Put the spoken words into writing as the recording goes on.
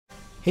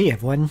Hey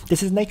everyone,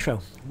 this is Nitro.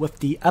 With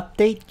the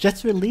update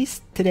just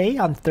released today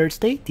on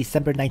Thursday,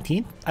 December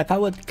 19th, I thought I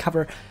would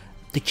cover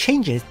the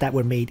changes that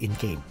were made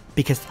in-game.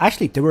 Because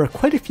actually there were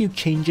quite a few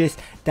changes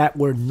that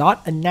were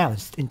not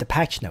announced in the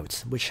patch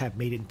notes, which have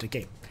made it into the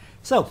game.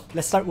 So,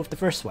 let's start with the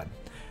first one.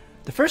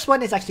 The first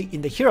one is actually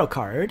in the hero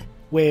card,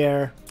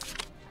 where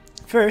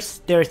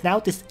first, there is now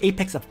this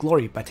Apex of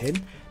Glory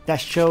button that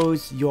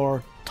shows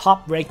your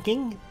top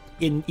ranking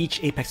in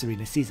each Apex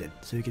Arena season.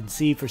 So you can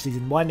see for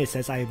Season 1 it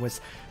says I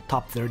was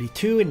top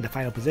 32 in the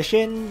final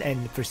position,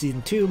 and for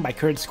Season 2 my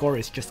current score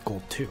is just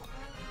Gold 2.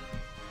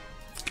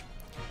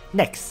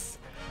 Next,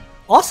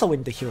 also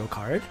in the hero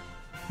card,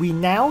 we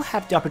now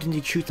have the opportunity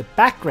to choose a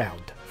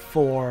background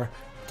for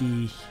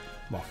the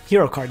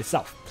hero card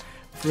itself.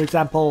 For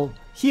example,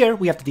 here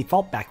we have the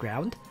default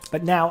background,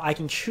 but now I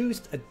can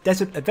choose a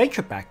Desert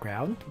Adventure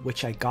background,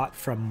 which I got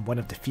from one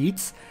of the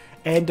feats.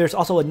 And there's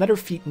also another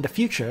feat in the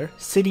future,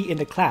 City in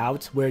the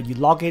Clouds, where you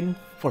log in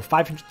for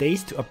 500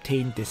 days to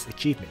obtain this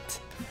achievement.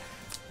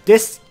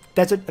 This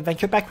Desert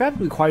Adventure background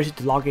requires you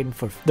to log in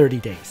for 30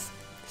 days.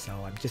 So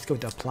I'm just going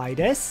to apply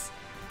this,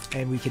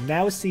 and we can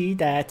now see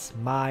that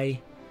my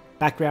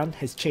background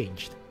has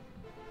changed.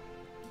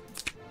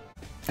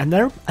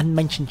 Another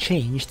unmentioned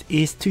change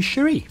is to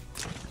Shuri.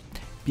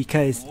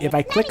 Because if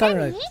I click on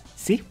her,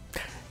 see?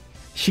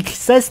 She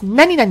says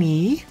nani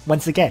nani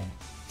once again.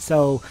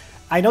 So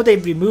I know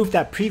they've removed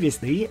that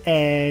previously,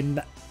 and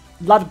a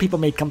lot of people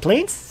made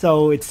complaints,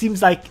 so it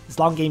seems like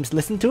Long Games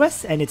listened to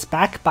us, and it's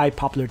back by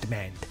popular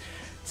demand.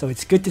 So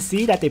it's good to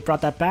see that they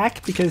brought that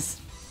back, because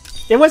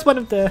it was one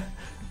of the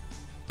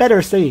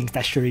better sayings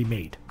that Shuri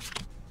made.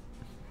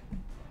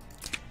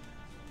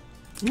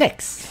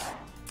 Next,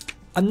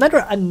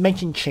 another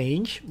unmentioned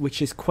change,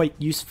 which is quite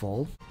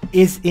useful,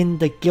 is in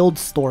the guild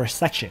store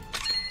section.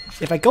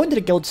 If I go into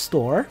the guild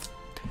store,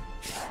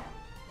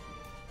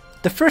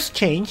 the first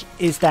change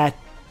is that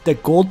the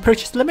gold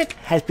purchase limit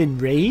has been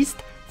raised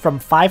from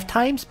 5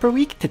 times per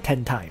week to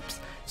 10 times.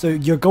 So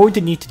you're going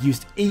to need to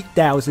use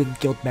 8,000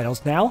 guild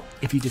medals now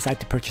if you decide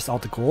to purchase all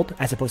the gold,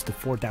 as opposed to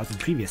 4,000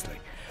 previously.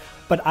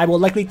 But I will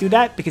likely do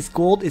that because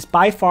gold is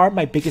by far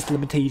my biggest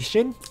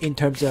limitation in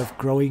terms of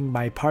growing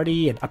my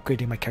party and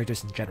upgrading my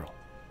characters in general.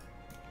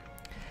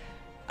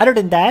 Other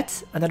than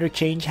that, another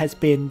change has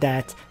been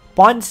that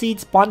Bond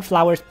Seeds, Bond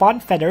Flowers,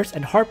 Bond Feathers,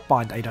 and Heart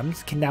Bond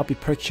items can now be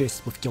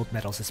purchased with guild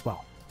medals as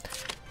well.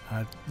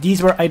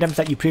 These were items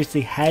that you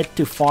previously had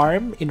to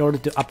farm in order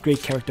to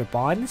upgrade character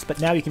bonds, but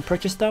now you can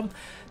purchase them.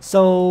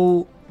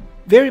 So,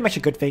 very much a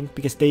good thing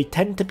because they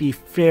tend to be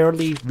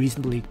fairly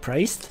reasonably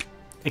priced,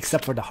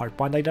 except for the Heart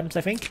Bond items,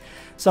 I think.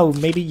 So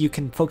maybe you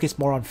can focus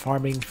more on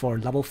farming for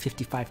level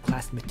 55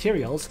 class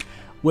materials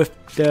with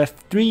the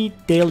 3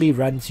 daily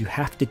runs you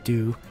have to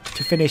do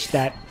to finish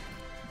that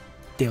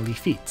daily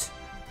feat.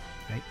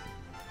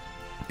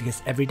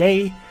 Because every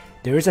day,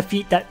 there is a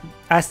feat that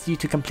asks you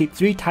to complete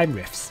 3 time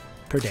rifts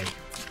per day.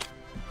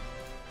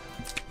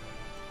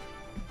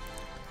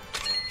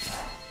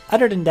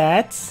 Other than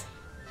that,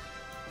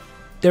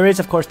 there is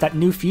of course that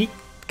new feat,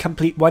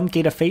 complete 1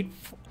 Gate of Fate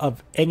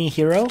of any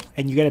hero,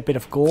 and you get a bit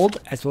of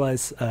gold as well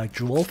as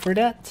jewel for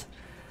that.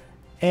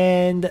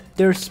 And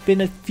there's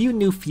been a few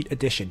new feat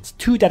additions,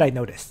 2 that I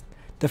noticed.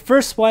 The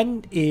first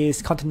one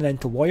is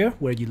Continental Warrior,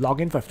 where you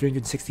log in for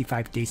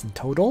 365 days in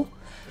total.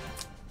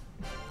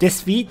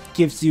 This feat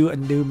gives you a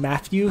new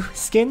Matthew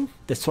skin,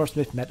 the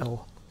Swordsmith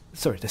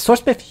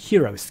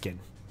Hero skin.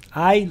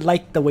 I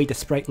like the way the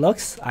sprite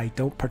looks. I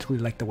don't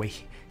particularly like the way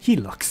he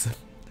looks.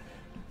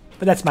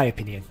 But that's my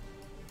opinion.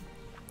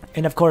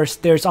 And of course,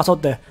 there's also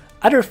the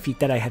other feat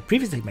that I had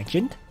previously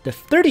mentioned, the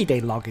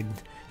 30-day login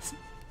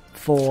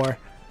for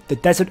the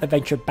Desert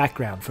Adventure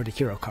background for the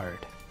hero card.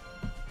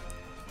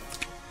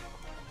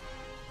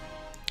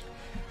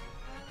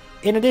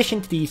 In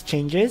addition to these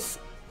changes,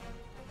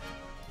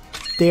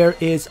 there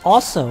is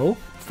also,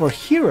 for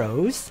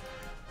heroes,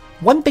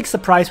 one big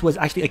surprise was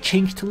actually a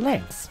change to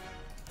Lance.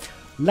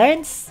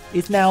 Lance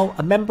is now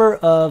a member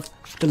of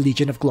the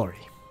Legion of Glory.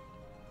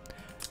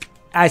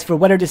 As for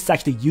whether this is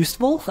actually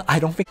useful, I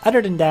don't think. Other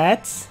than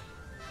that,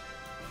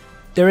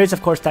 there is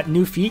of course that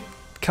new feat,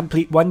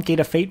 complete 1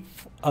 Gate of Fate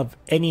of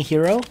any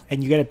hero,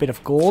 and you get a bit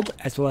of gold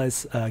as well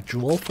as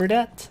jewel for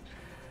that.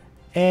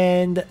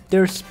 And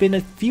there's been a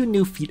few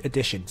new feat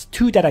additions,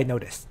 2 that I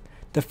noticed.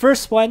 The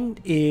first one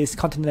is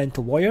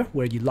Continental Warrior,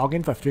 where you log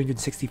in for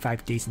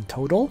 365 days in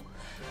total.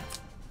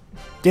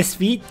 This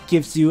feat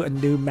gives you a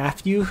new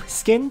Matthew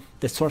skin,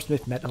 the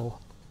Swordsmith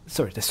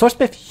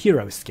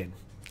Hero skin.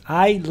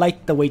 I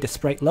like the way the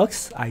sprite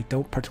looks. I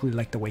don't particularly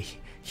like the way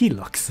he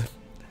looks.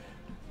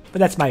 But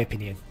that's my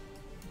opinion.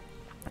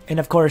 And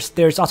of course,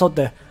 there's also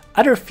the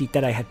other feat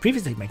that I had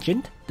previously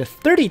mentioned, the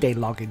 30-day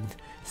login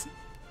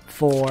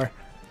for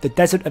the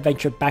Desert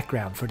Adventure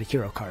background for the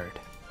hero card.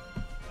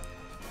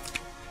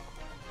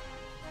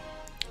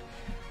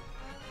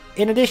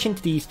 In addition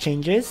to these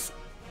changes,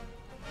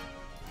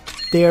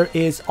 there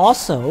is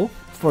also,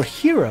 for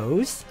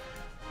heroes,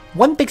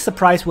 one big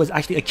surprise was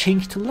actually a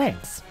change to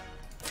Lance.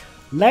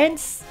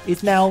 Lance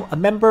is now a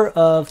member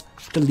of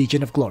the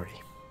Legion of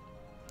Glory.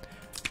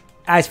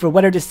 As for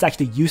whether this is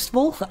actually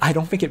useful, I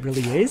don't think it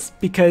really is,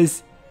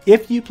 because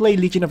if you play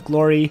Legion of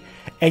Glory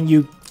and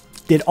you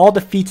did all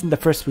the feats in the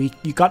first week,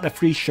 you got a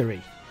free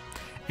Shuri.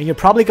 And you're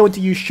probably going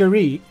to use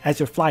Shuri as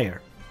your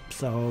flyer.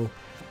 So,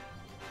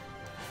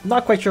 I'm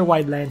not quite sure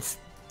why Lance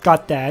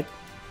got that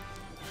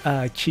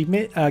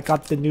achievement,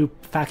 got the new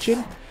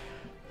faction.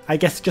 I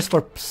guess just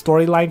for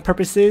storyline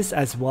purposes,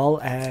 as well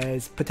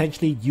as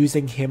potentially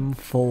using him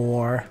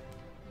for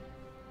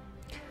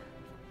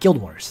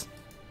Guild Wars.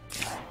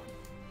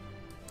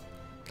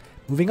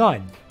 Moving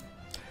on.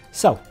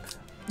 So,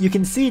 you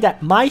can see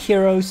that my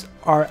heroes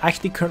are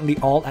actually currently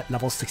all at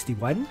level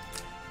 61.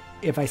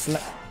 If I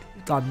select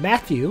on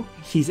Matthew,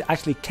 he's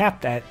actually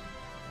capped at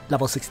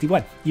level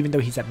 61, even though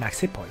he's at max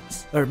hit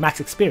points, or max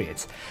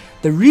experience.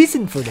 The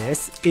reason for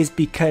this is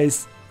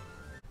because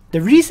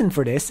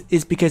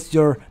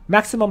your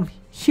maximum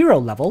hero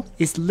level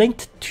is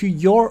linked to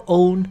your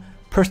own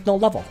personal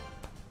level.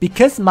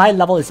 Because my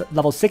level is at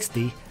level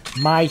 60,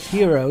 my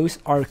heroes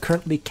are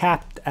currently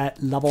capped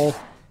at level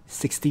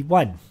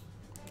 61.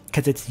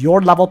 Because it's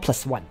your level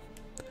plus 1.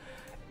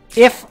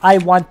 If I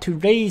want to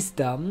raise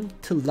them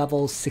to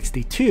level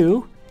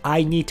 62,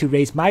 I need to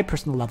raise my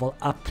personal level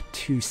up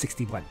to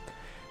 61.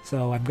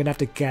 So I'm going to have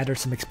to gather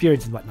some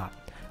experience and whatnot.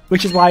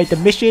 Which is why the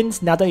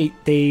missions, now that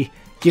they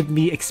give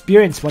me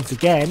experience once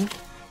again,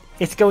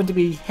 it's going to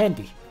be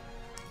handy.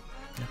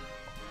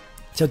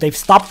 So they've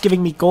stopped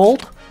giving me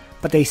gold,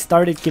 but they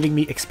started giving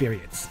me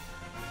experience.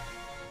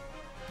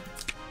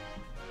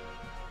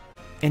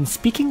 And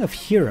speaking of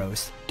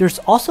heroes, there's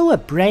also a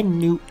brand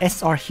new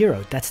SR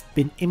hero that's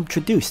been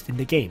introduced in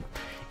the game.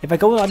 If I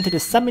go onto the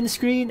summon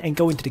screen and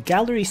go into the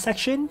gallery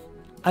section,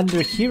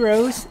 under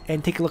heroes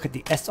and take a look at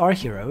the SR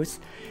heroes,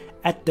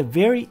 at the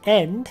very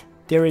end,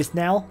 there is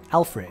now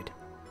Alfred.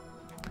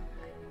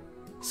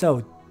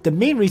 So the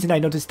main reason I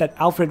noticed that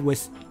Alfred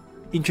was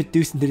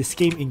introduced into this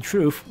game in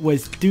truth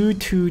was due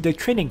to the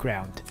training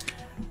ground.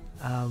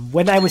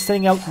 When I was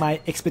setting out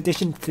my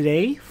expedition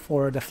today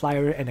for the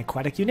flyer and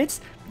aquatic units,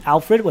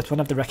 Alfred was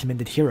one of the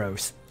recommended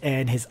heroes,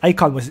 and his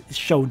icon was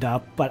showed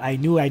up, but I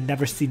knew I'd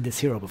never seen this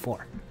hero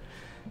before.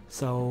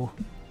 So,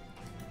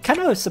 kind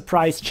of a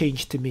surprise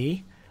change to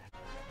me.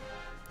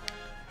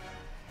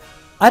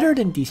 Other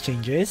than these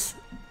changes,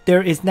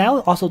 there is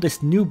now also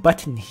this new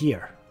button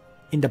here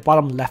in the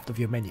bottom left of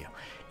your menu.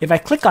 If I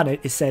click on it,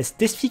 it says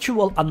this feature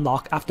will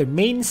unlock after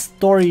main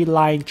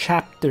storyline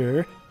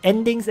chapter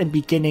endings and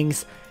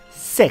beginnings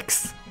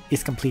 6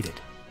 is completed.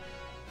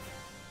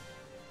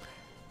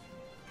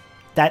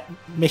 That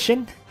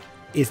mission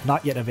is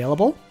not yet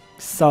available,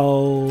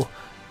 so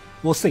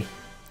we'll see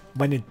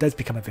when it does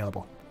become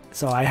available.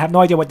 So I have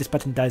no idea what this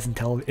button does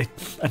until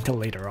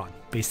later on,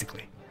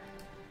 basically.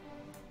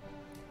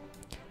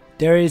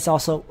 There is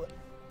also,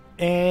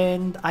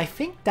 and I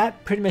think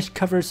that pretty much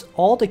covers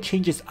all the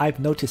changes I've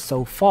noticed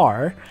so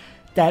far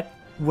that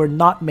were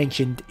not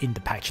mentioned in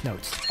the patch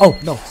notes. Oh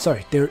no,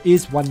 sorry, there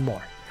is one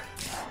more.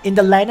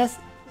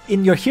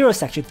 In your hero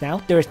sections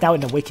now, there is now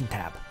an Awaken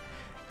tab.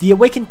 The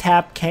Awaken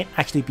tab can't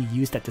actually be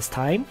used at this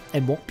time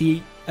and won't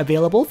be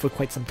available for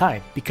quite some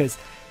time because,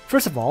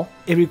 first of all,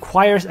 it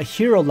requires a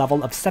hero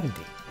level of 70.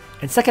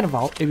 And second of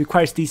all, it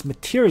requires these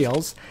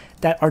materials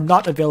that are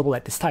not available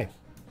at this time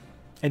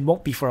and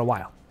won't be for a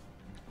while.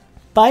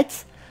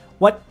 But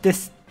what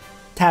this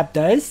tab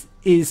does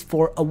is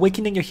for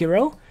awakening your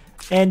hero,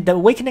 and the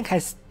awakening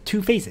has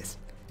 2 phases.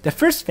 The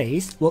first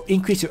phase will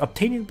increase your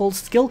obtainable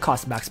skill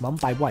cost maximum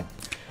by 1.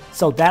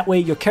 So that way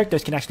your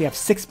characters can actually have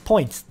 6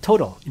 points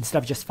total instead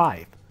of just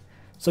 5.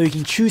 So you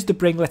can choose to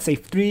bring, let's say,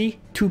 3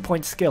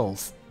 2-point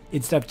skills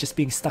instead of just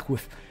being stuck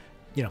with,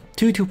 2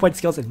 2-point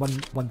skills and 1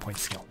 1-point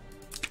skill,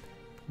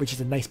 which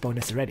is a nice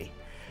bonus already.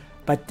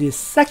 But the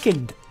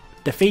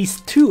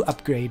phase 2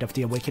 upgrade of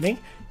the Awakening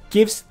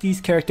gives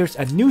these characters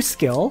a new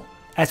skill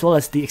as well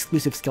as the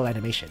exclusive skill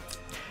animation.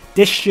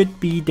 This should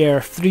be their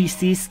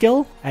 3C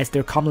skill, as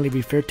they're commonly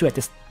referred to at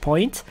this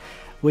point,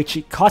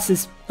 which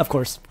costs, of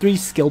course, 3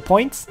 skill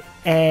points,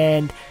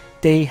 and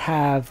they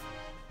have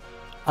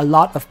a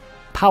lot of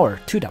power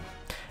to them.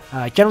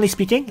 Generally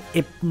speaking,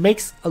 it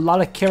makes a lot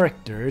of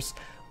characters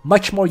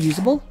much more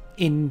usable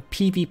in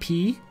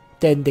PvP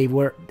than they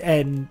were,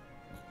 and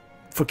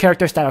for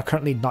characters that are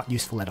currently not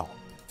useful at all.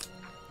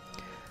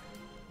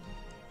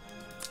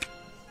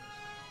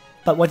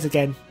 But once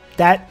again,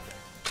 that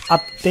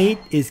update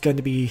is going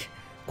to be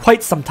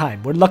quite some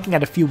time. We're looking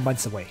at a few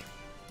months away.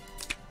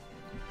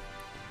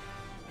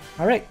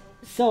 Alright,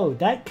 so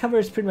that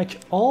covers pretty much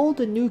all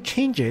the new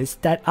changes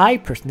that I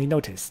personally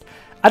noticed.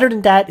 Other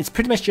than that, it's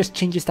pretty much just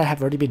changes that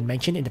have already been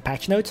mentioned in the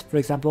patch notes. For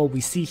example,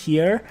 we see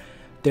here,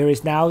 there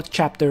is now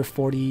chapter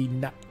 40,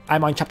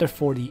 I'm on chapter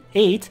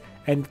 48,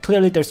 and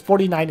clearly there's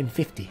 49 and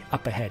 50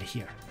 up ahead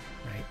here.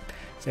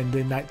 And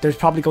then there's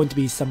probably going to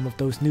be some of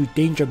those new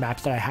danger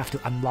maps that I have to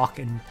unlock,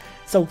 and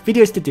so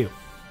videos to do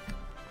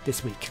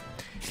this week.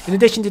 In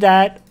addition to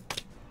that,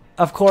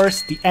 of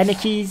course, the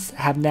Anarchies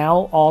have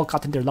now all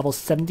gotten their level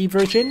 70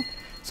 version,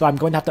 so I'm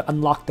going to have to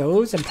unlock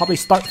those and probably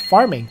start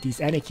farming these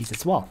Anarchies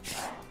as well.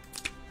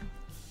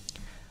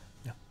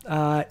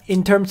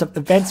 In terms of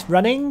events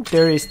running,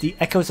 there is the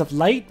Echoes of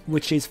Light,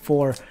 which is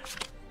for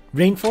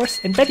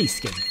Rainforce and Betty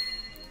skin,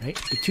 right?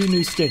 The 2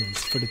 new skins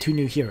for the 2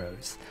 new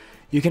heroes.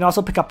 You can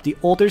also pick up the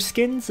older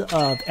skins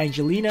of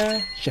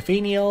Angelina,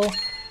 Shafaniel,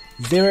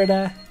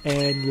 Zerida,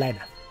 and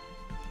Lana.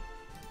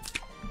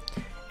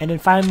 And then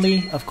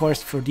finally, of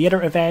course, for the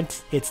other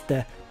event, it's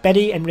the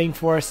Betty and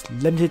Rainforce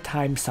Limited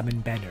Time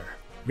Summon Banner,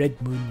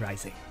 Red Moon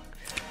Rising.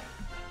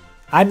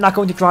 I'm not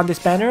going to draw on this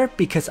banner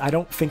because I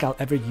don't think I'll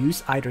ever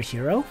use either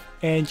hero.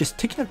 And just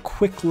taking a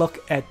quick look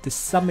at the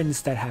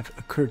summons that have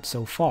occurred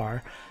so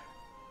far,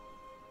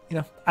 you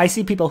know, I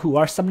see people who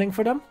are summoning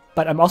for them,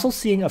 but I'm also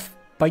seeing a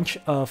bunch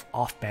of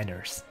off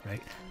banners,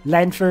 right?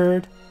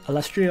 Lanford,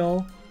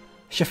 Illustrial,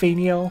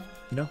 Shafaniel,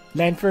 you know,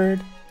 Lanford,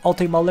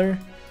 Alte Muller,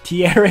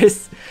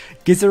 Tieris,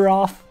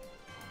 Gizeroff,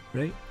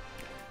 right?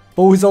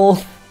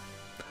 Bozel,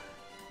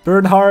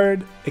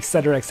 Bernhard,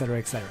 etc, etc,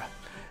 etc.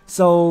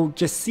 So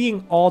just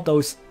seeing all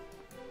those,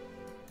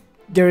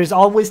 there is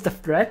always the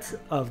threat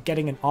of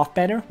getting an off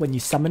banner when you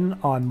summon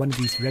on one of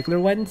these regular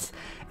ones.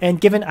 And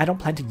given I don't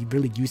plan to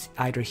really use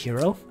either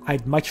hero,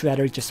 I'd much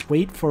rather just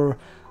wait for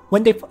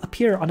when they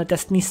appear on a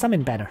Destiny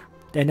summon banner.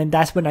 And then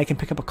that's when I can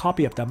pick up a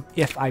copy of them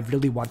if I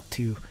really want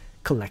to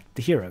collect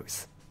the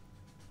heroes.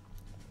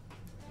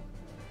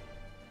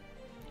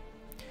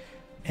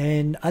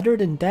 And other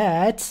than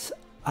that,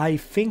 I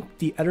think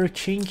the other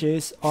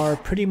changes are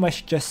pretty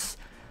much just...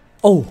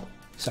 Oh,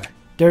 sorry.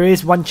 There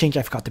is one change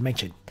I forgot to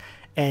mention,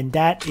 and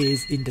that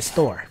is in the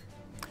store.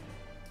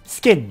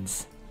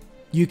 Skins.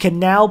 You can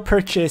now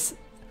purchase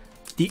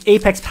the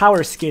Apex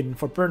Power skin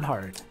for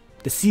Bernhard,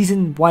 the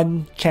Season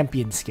 1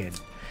 Champion skin.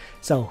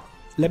 So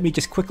let me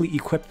just quickly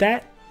equip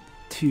that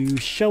to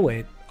show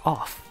it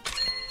off.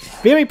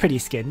 Very pretty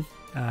skin.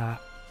 I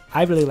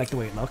really like the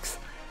way it looks.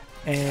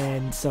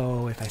 And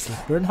so if I say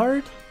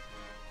Bernhard,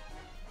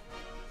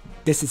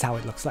 this is how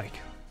it looks like.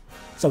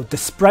 So the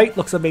sprite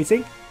looks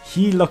amazing.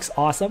 He looks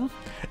awesome,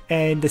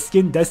 and the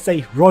skin does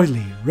say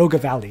Royally Roga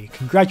Valley.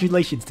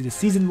 Congratulations to the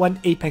Season 1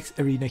 Apex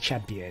Arena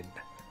Champion.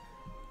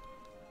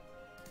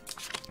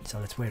 So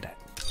let's wear that.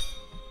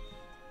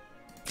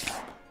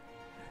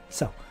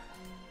 So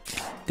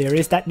there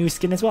is that new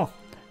skin as well.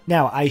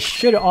 Now I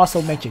should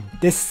also mention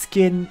this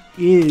skin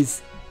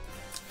is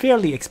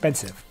fairly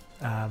expensive.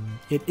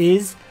 It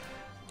is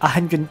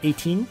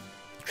 118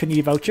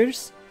 Trinity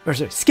vouchers, or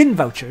sorry, skin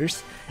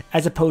vouchers,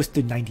 as opposed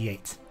to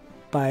 98.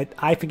 But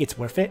I think it's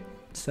worth it.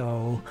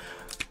 So,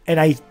 and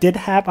I did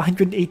have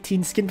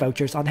 118 skin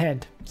vouchers on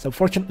hand. So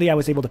fortunately I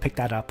was able to pick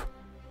that up.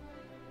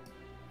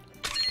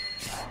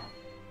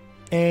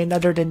 And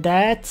other than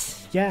that,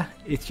 yeah,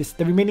 it's just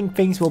the remaining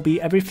things will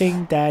be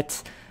everything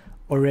that's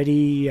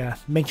already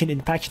mentioned in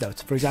patch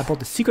notes. For example,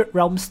 the Secret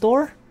Realm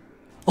store.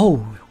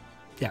 Oh,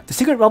 yeah, the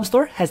Secret Realm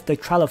store has the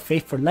Trial of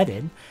Faith for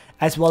Ledin,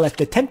 as well as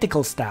the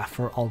Tentacle Staff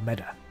for all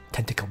meta.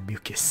 Tentacle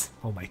Mucus.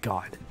 Oh my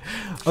god.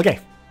 Okay,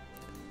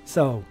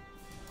 so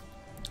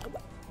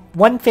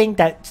one thing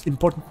that's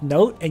important to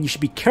note, and you should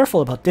be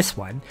careful about this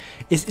one,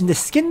 is in the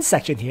skin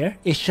section here,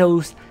 it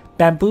shows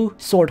Bamboo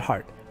Sword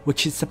Heart,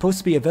 which is supposed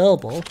to be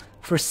available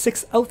for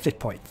 6 outfit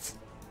points.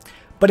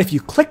 But if you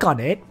click on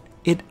it,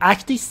 it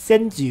actually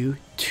sends you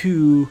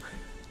to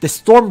the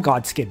Storm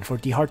God skin for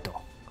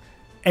DiHarto.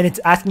 And it's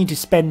asking you to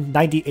spend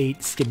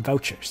 98 skin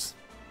vouchers.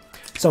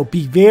 So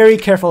be very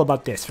careful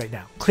about this right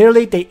now.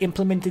 Clearly they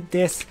implemented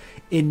this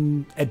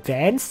in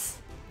advance,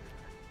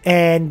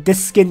 and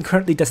this skin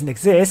currently doesn't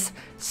exist,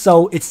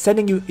 so it's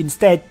sending you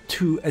instead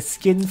to a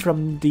skin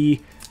from the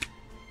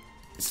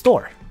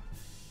store,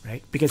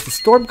 right? Because the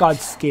Storm God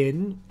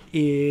skin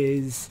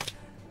is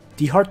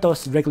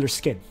DiHarto's regular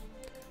skin.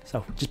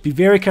 So just be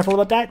very careful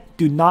about that.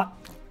 Do not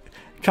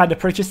try to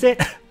purchase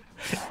it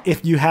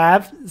if you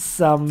have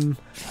some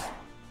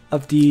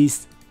of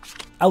these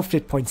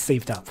outfit points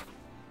saved up.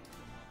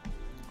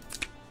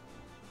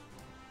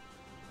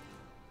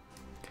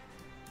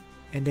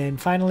 And then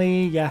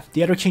finally, yeah,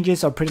 the other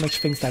changes are pretty much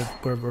things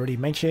that were already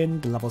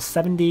mentioned. The level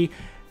 70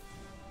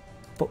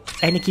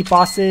 Aniki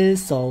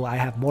bosses, so I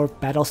have more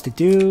battles to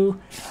do.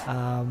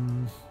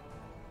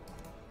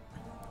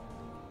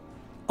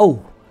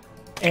 Oh,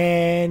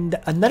 and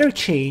another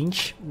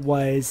change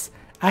was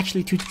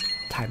actually to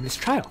Timeless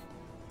Trial.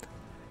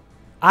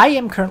 I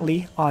am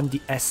currently on the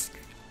S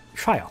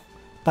trial,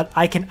 but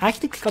I can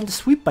actually click on the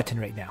sweep button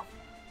right now.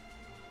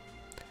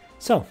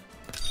 So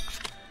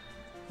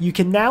you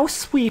can now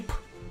sweep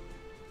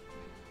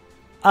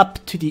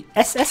up to the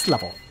SS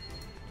level,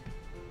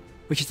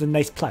 which is a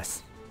nice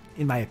plus,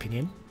 in my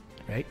opinion,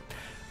 right?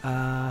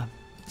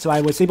 So I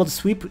was able to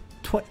sweep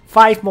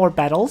 5 more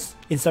battles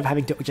instead of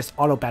having to just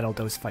auto battle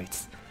those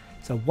fights.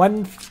 So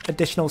 1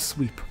 additional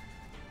sweep,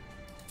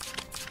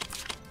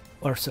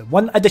 or so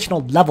 1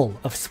 additional level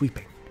of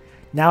sweeping.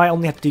 Now I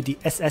only have to do the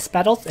SS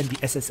battles and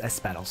the SSS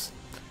battles.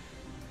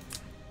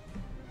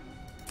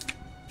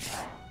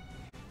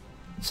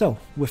 So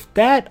with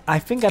that, I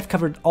think I've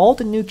covered all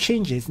the new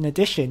changes and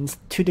additions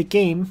to the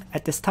game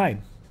at this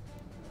time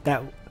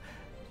that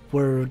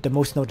were the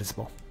most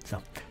noticeable.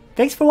 So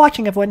thanks for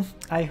watching, everyone.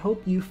 I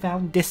hope you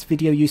found this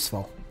video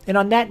useful. And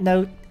on that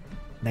note,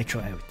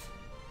 Nitro out.